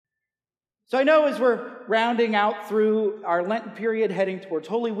So I know as we're rounding out through our Lenten period, heading towards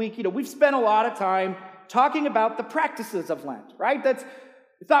Holy Week, we've spent a lot of time talking about the practices of Lent, right?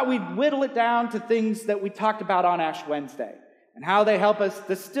 We thought we'd whittle it down to things that we talked about on Ash Wednesday and how they help us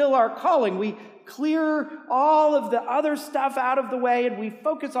distill our calling. We clear all of the other stuff out of the way and we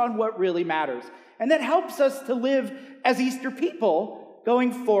focus on what really matters. And that helps us to live as Easter people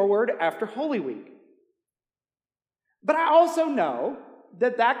going forward after Holy Week. But I also know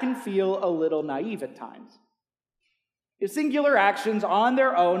that can feel a little naive at times. Singular actions on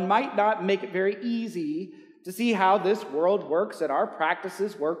their own might not make it very easy to see how this world works and our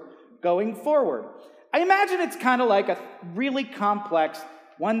practices work going forward. I imagine it's kind of like a really complex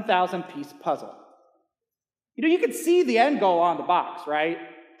 1,000-piece puzzle. You can see the end goal on the box, right?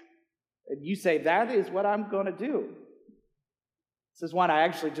 And you say, that is what I'm going to do. This is one I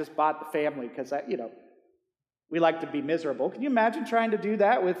actually just bought the family because, we like to be miserable. Can you imagine trying to do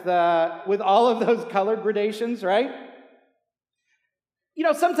that with all of those color gradations, right?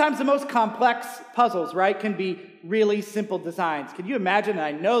 Sometimes the most complex puzzles, right, can be really simple designs. Can you imagine, and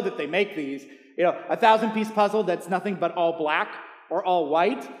I know that they make these, a 1,000-piece puzzle that's nothing but all black or all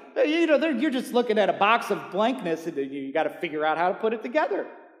white? You're just looking at a box of blankness and you got to figure out how to put it together.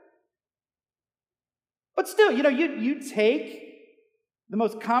 But still, you take the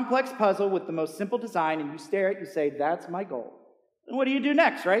most complex puzzle with the most simple design, and you stare at it, you say, that's my goal. And what do you do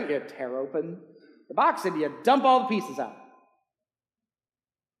next, right? You tear open the box and you dump all the pieces out.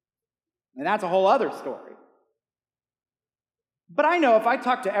 And that's a whole other story. But I know if I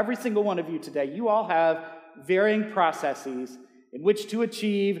talk to every single one of you today, you all have varying processes in which to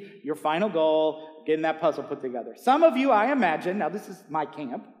achieve your final goal, getting that puzzle put together. Some of you, I imagine, now this is my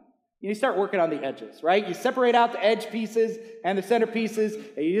camp, you start working on the edges, right? You separate out the edge pieces and the center pieces,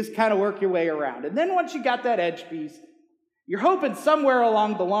 and you just kind of work your way around. And then once you got that edge piece, you're hoping somewhere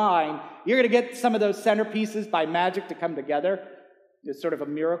along the line, you're going to get some of those center pieces by magic to come together. It's sort of a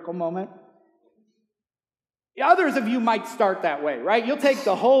miracle moment. Others of you might start that way, right? You'll take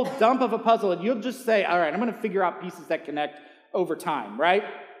the whole dump of a puzzle and you'll just say, all right, I'm going to figure out pieces that connect over time, right?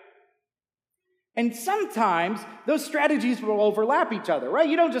 And sometimes those strategies will overlap each other, right?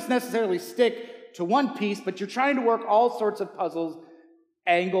 You don't just necessarily stick to one piece, but you're trying to work all sorts of puzzles,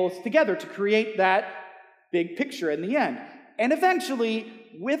 angles together to create that big picture in the end. And eventually,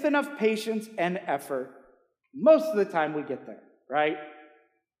 with enough patience and effort, most of the time we get there, right?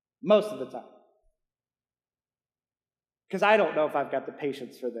 Most of the time. Because I don't know if I've got the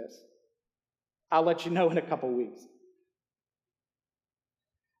patience for this. I'll let you know in a couple weeks.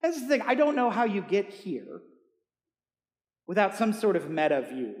 That's the thing, I don't know how you get here without some sort of meta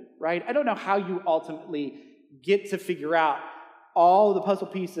view, right? I don't know how you ultimately get to figure out all the puzzle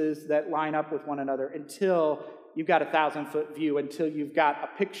pieces that line up with one another until you've got a 1,000-foot view, until you've got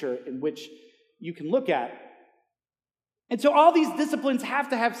a picture in which you can look at. And so all these disciplines have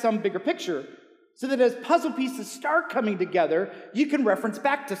to have some bigger picture so that as puzzle pieces start coming together, you can reference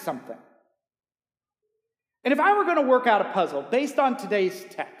back to something. And if I were going to work out a puzzle based on today's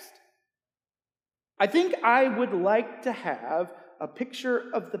text, I think I would like to have a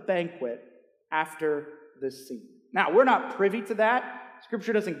picture of the banquet after this scene. Now, we're not privy to that.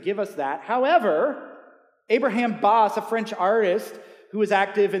 Scripture doesn't give us that. However, Abraham Boss, a French artist who was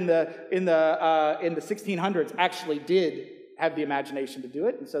active in the 1600s, actually did have the imagination to do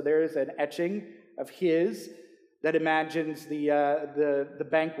it. And so there is an etching of his that imagines the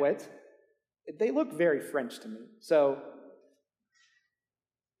banquet. They look very French to me. So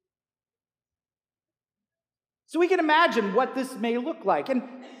we can imagine what this may look like. And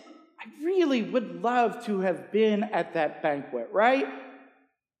I really would love to have been at that banquet, right?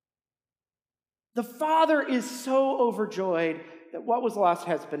 The Father is so overjoyed that what was lost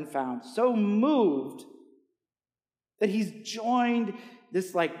has been found, so moved that he's joined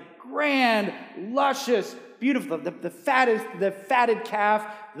this grand, luscious, beautiful, the fatted calf,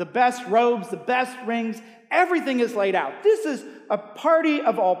 the best robes, the best rings, everything is laid out. This is a party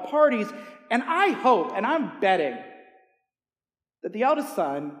of all parties, and I hope, and I'm betting, that the eldest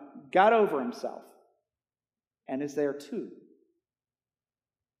son got over himself and is there too.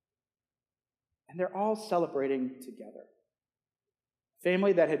 And they're all celebrating together.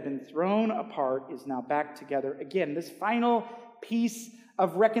 Family that had been thrown apart is now back together again. This final piece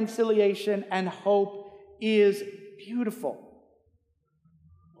of reconciliation and hope is beautiful.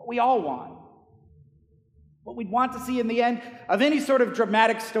 What we all want. What we'd want to see in the end of any sort of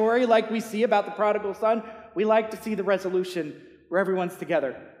dramatic story like we see about the prodigal son, we like to see the resolution where everyone's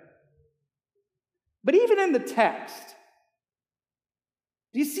together. But even in the text,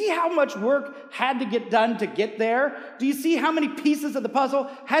 Do you see how much work had to get done to get there? Do you see how many pieces of the puzzle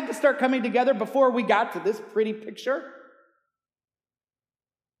had to start coming together before we got to this pretty picture?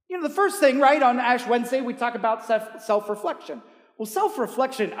 The first thing, right, on Ash Wednesday, we talk about self-reflection. Well,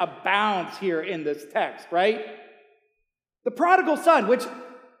 self-reflection abounds here in this text, right? The prodigal son, which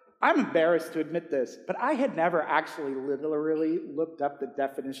I'm embarrassed to admit this, but I had never actually literally looked up the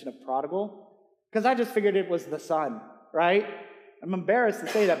definition of prodigal because I just figured it was the son, right? I'm embarrassed to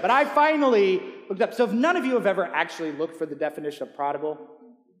say that, but I finally looked up. So if none of you have ever actually looked for the definition of prodigal,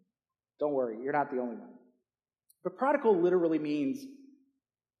 don't worry, you're not the only one. But prodigal literally means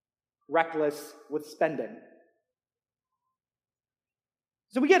reckless with spending.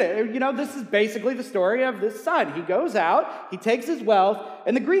 So we get it. This is basically the story of this son. He goes out, he takes his wealth,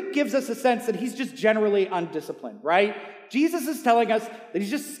 and the Greek gives us a sense that he's just generally undisciplined, right? Jesus is telling us that he's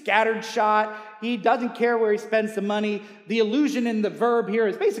just scattered shot. He doesn't care where he spends the money. The illusion in the verb here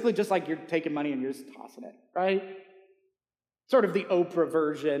is basically just like you're taking money and you're just tossing it, right? Sort of the Oprah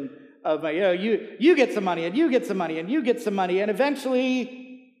version of, you get some money and you get some money and you get some money, and eventually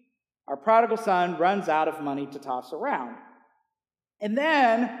our prodigal son runs out of money to toss around. And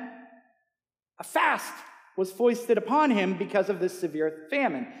then a fast was foisted upon him because of this severe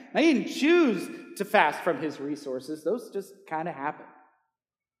famine. Now, he didn't choose to fast from his resources. Those just kind of happen.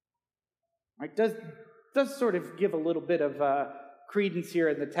 Right? Does sort of give a little bit of credence here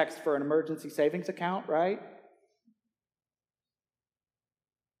in the text for an emergency savings account, right?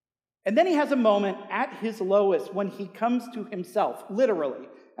 And then he has a moment at his lowest when he comes to himself, literally.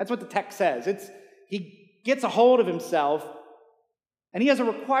 That's what the text says. He gets a hold of himself, and he has a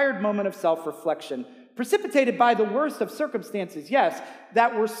required moment of self-reflection, precipitated by the worst of circumstances, yes,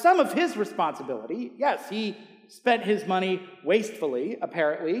 that were some of his responsibility. Yes, he spent his money wastefully,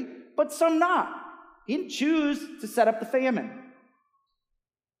 apparently, but some not. He didn't choose to set up the famine.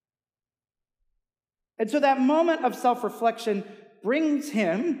 And so that moment of self-reflection brings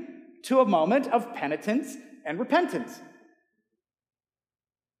him to a moment of penitence and repentance.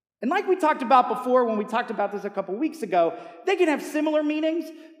 And like we talked about before when we talked about this a couple weeks ago, they can have similar meanings,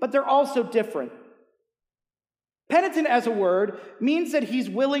 but they're also different. Penitent as a word means that he's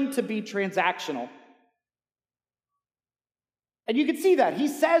willing to be transactional. And you can see that. He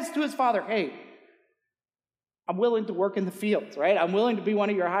says to his father, hey, I'm willing to work in the fields, right? I'm willing to be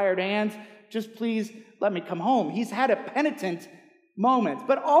one of your hired hands. Just please let me come home. He's had a penitent moment,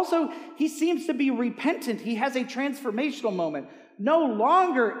 but also he seems to be repentant. He has a transformational moment. No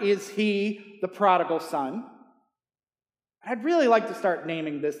longer is he the prodigal son. I'd really like to start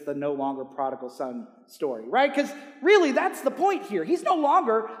naming this the no longer prodigal son story, right? Because really, that's the point here. He's no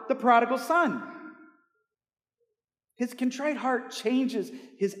longer the prodigal son. His contrite heart changes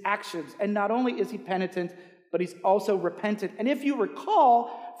his actions, and not only is he penitent, but he's also repentant. And if you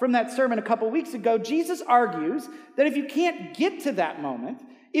recall from that sermon a couple weeks ago, Jesus argues that if you can't get to that moment,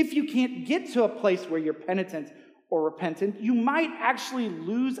 if you can't get to a place where you're penitent or repentant, you might actually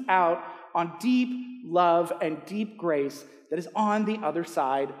lose out on deep love and deep grace that is on the other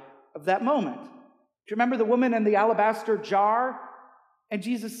side of that moment. Do you remember the woman in the alabaster jar? And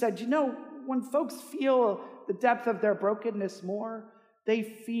Jesus said, when folks feel the depth of their brokenness more, they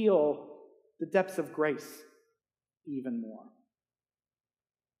feel the depths of grace even more.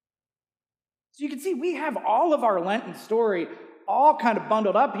 So you can see we have all of our Lenten story all kind of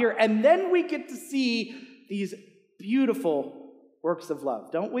bundled up here, and then we get to see these beautiful works of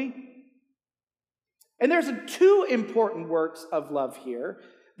love, don't we? And there's two important works of love here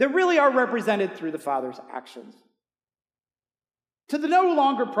that really are represented through the Father's actions. To the no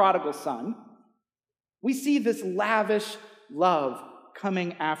longer prodigal son, we see this lavish love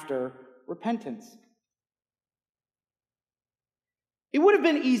coming after repentance. It would have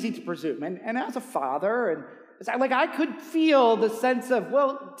been easy to presume, and as a father, and I could feel the sense of,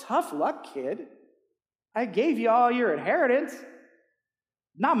 well, tough luck, kid. I gave you all your inheritance.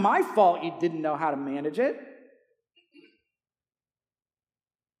 Not my fault you didn't know how to manage it.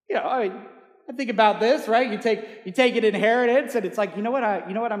 I think about this, right? You take an inheritance, and it's like, you know what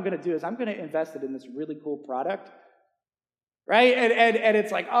I'm going to do is I'm going to invest it in this really cool product, right? And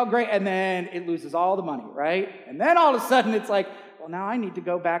it's like, oh, great, and then it loses all the money, right? And then all of a sudden it's like, well, now I need to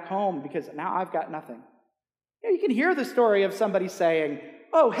go back home because now I've got nothing. You can hear the story of somebody saying,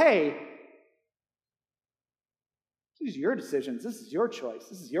 oh, hey, these are your decisions. This is your choice.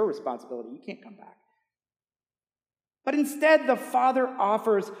 This is your responsibility. You can't come back. But instead, the Father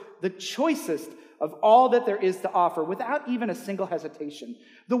offers the choicest of all that there is to offer without even a single hesitation.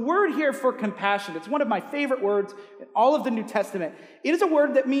 The word here for compassion, it's one of my favorite words in all of the New Testament. It is a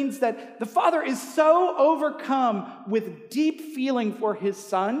word that means that the Father is so overcome with deep feeling for his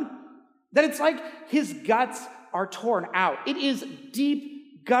Son that it's like his guts are torn out. It is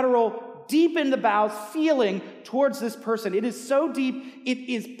deep, guttural, deep in the bowels feeling towards this person. It is so deep, it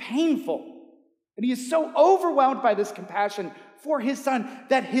is painful. And he is so overwhelmed by this compassion for his Son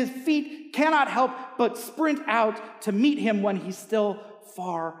that his feet cannot help but sprint out to meet him when he's still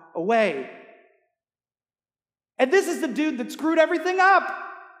far away. And this is the dude that screwed everything up.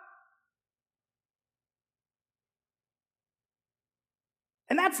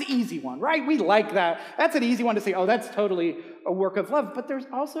 And that's the easy one, right? We like that. That's an easy one to say, oh, that's totally a work of love. But there's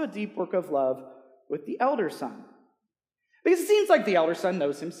also a deep work of love with the elder son. Because it seems like the elder son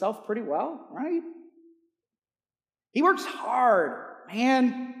knows himself pretty well, right? He works hard,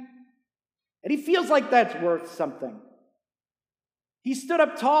 man. And he feels like that's worth something. He stood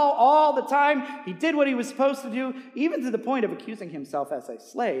up tall all the time. He did what he was supposed to do, even to the point of accusing himself as a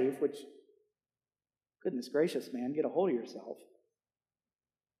slave, which, goodness gracious, man, get a hold of yourself.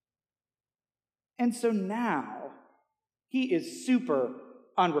 And so now, he is super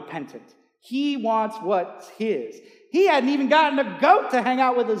unrepentant. He wants what's his. He hadn't even gotten a goat to hang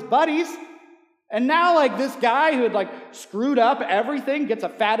out with his buddies. And now, this guy who had, screwed up everything, gets a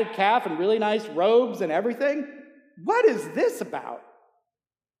fatted calf and really nice robes and everything. What is this about?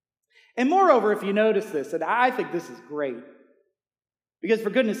 And moreover, if you notice this, and I think this is great, because for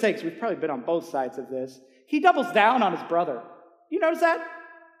goodness sakes, we've probably been on both sides of this, he doubles down on his brother. You notice that?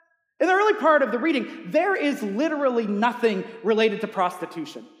 In the early part of the reading, there is literally nothing related to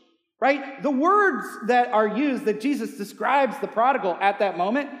prostitution, right? The words that are used that Jesus describes the prodigal at that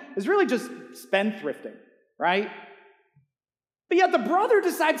moment is really just spendthrifting, right? But yet the brother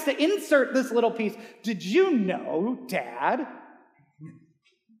decides to insert this little piece. Did you know, Dad?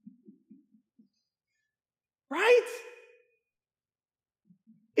 Right?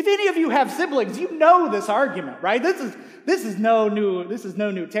 If any of you have siblings, you know this argument, right? This is no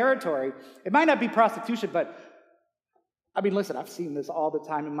new territory. It might not be prostitution, but listen, I've seen this all the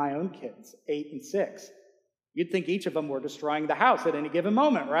time in my own kids, 8 and 6. You'd think each of them were destroying the house at any given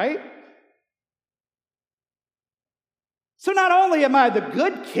moment, right? So not only am I the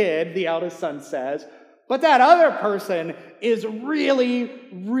good kid, the eldest son says, but that other person is really,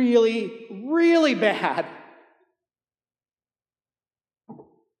 really, really bad.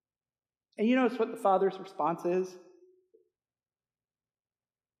 And you notice what the father's response is?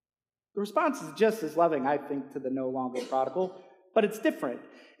 The response is just as loving, I think, to the no longer prodigal, but it's different.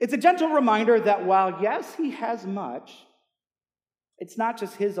 It's a gentle reminder that while, yes, he has much, it's not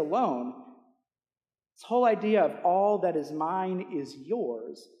just his alone. This whole idea of all that is mine is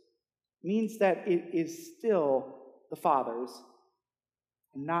yours means that it is still the Father's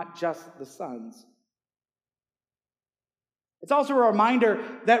and not just the Son's. It's also a reminder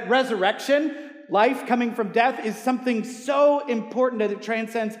that resurrection, life coming from death, is something so important that it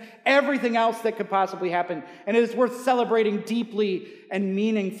transcends everything else that could possibly happen, and it is worth celebrating deeply and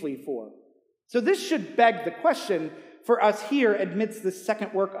meaningfully for. So this should beg the question for us here amidst this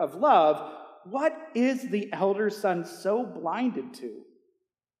second work of love: what is the elder son so blinded to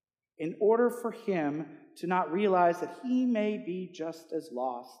in order for him to not realize that he may be just as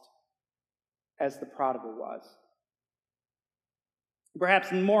lost as the prodigal was?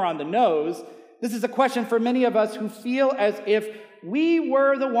 Perhaps more on the nose, this is a question for many of us who feel as if we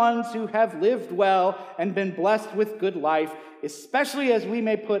were the ones who have lived well and been blessed with good life, especially as we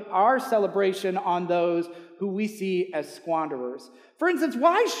may put our celebration on those who we see as squanderers. For instance,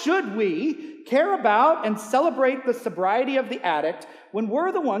 why should we care about and celebrate the sobriety of the addict when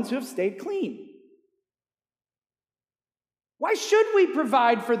we're the ones who have stayed clean? Why should we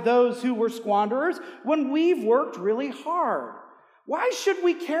provide for those who were squanderers when we've worked really hard? Why should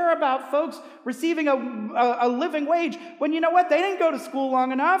we care about folks receiving a living wage when, you know what, they didn't go to school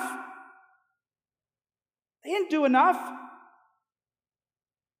long enough? They didn't do enough.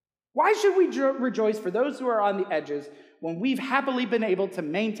 Why should we rejoice for those who are on the edges when we've happily been able to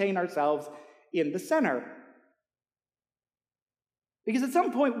maintain ourselves in the center? Because at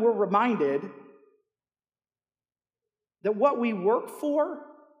some point we're reminded that what we work for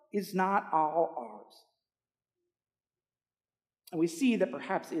is not all ours. And we see that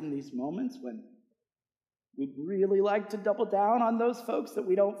perhaps in these moments when we'd really like to double down on those folks that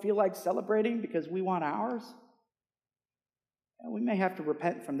we don't feel like celebrating because we want ours, and we may have to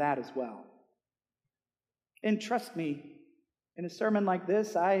repent from that as well. And trust me, in a sermon like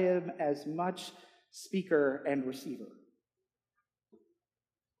this, I am as much speaker and receiver.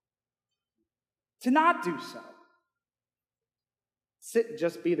 To not do so, sit and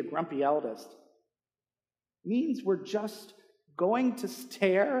just be the grumpy eldest, means we're just going to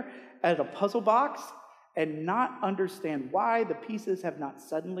stare at a puzzle box and not understand why the pieces have not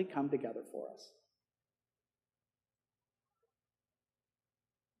suddenly come together for us.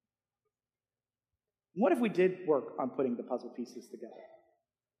 What if we did work on putting the puzzle pieces together?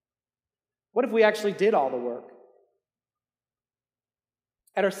 What if we actually did all the work?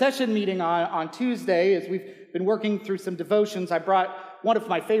 At our session meeting on Tuesday, as we've been working through some devotions, I brought one of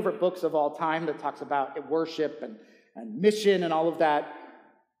my favorite books of all time that talks about worship and mission and all of that.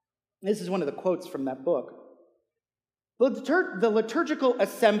 This is one of the quotes from that book. The liturgical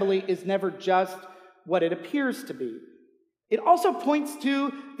assembly is never just what it appears to be. It also points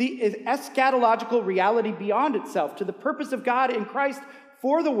to the eschatological reality beyond itself, to the purpose of God in Christ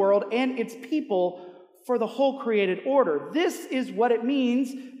for the world and its people for the whole created order. This is what it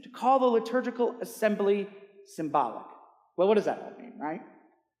means to call the liturgical assembly symbolic. Well, what does that all mean, right?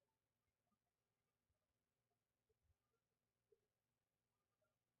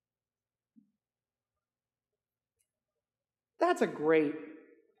 That's a great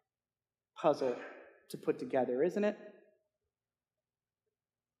puzzle to put together, isn't it?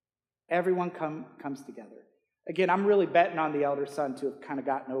 Everyone comes together. Again, I'm really betting on the elder son to have kind of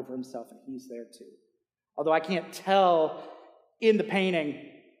gotten over himself, and he's there too. Although I can't tell in the painting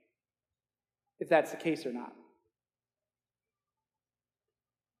if that's the case or not.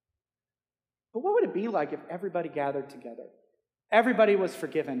 But what would it be like if everybody gathered together? Everybody was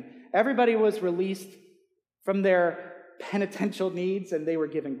forgiven. Everybody was released from their penitential needs, and they were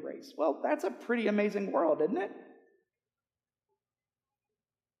given grace. Well, that's a pretty amazing world, isn't it?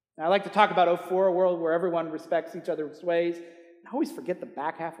 Now, I like to talk about 04, a world where everyone respects each other's ways. I always forget the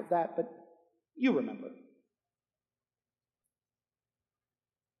back half of that, but you remember.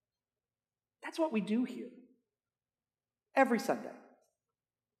 That's what we do here every Sunday.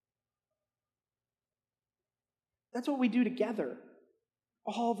 That's what we do together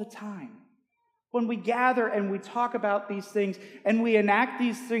all the time. When we gather and we talk about these things and we enact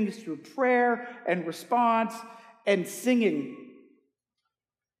these things through prayer and response and singing,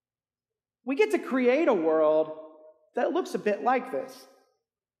 we get to create a world that looks a bit like this.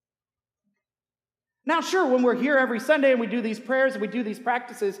 Now, sure, when we're here every Sunday and we do these prayers and we do these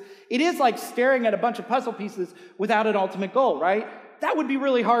practices, it is like staring at a bunch of puzzle pieces without an ultimate goal, right? That would be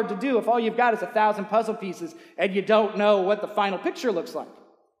really hard to do if all you've got is 1,000 puzzle pieces and you don't know what the final picture looks like.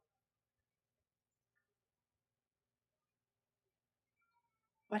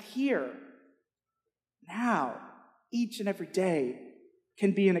 But here, now, each and every day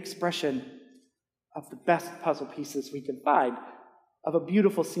can be an expression of the best puzzle pieces we can find of a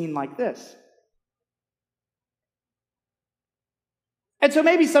beautiful scene like this. And so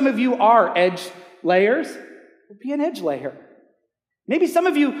maybe some of you are edge layers. We'll be an edge layer. Maybe some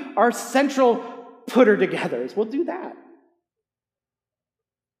of you are central putter-togethers. We'll do that.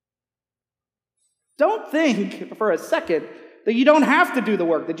 Don't think for a second that you don't have to do the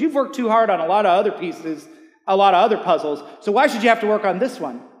work, that you've worked too hard on a lot of other pieces, a lot of other puzzles, so why should you have to work on this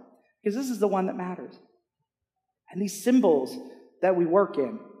one? Because this is the one that matters. And these symbols that we work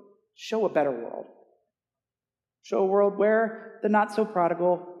in show a better world. Show a world where the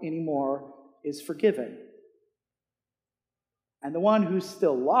not-so-prodigal anymore is forgiven. And the one who's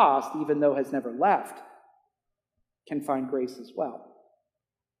still lost, even though has never left, can find grace as well.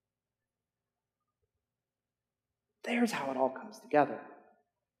 There's how it all comes together.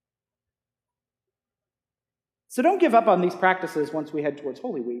 So don't give up on these practices once we head towards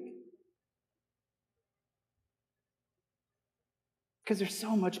Holy Week. Because there's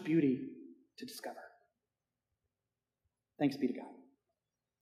so much beauty to discover. Thanks be to God.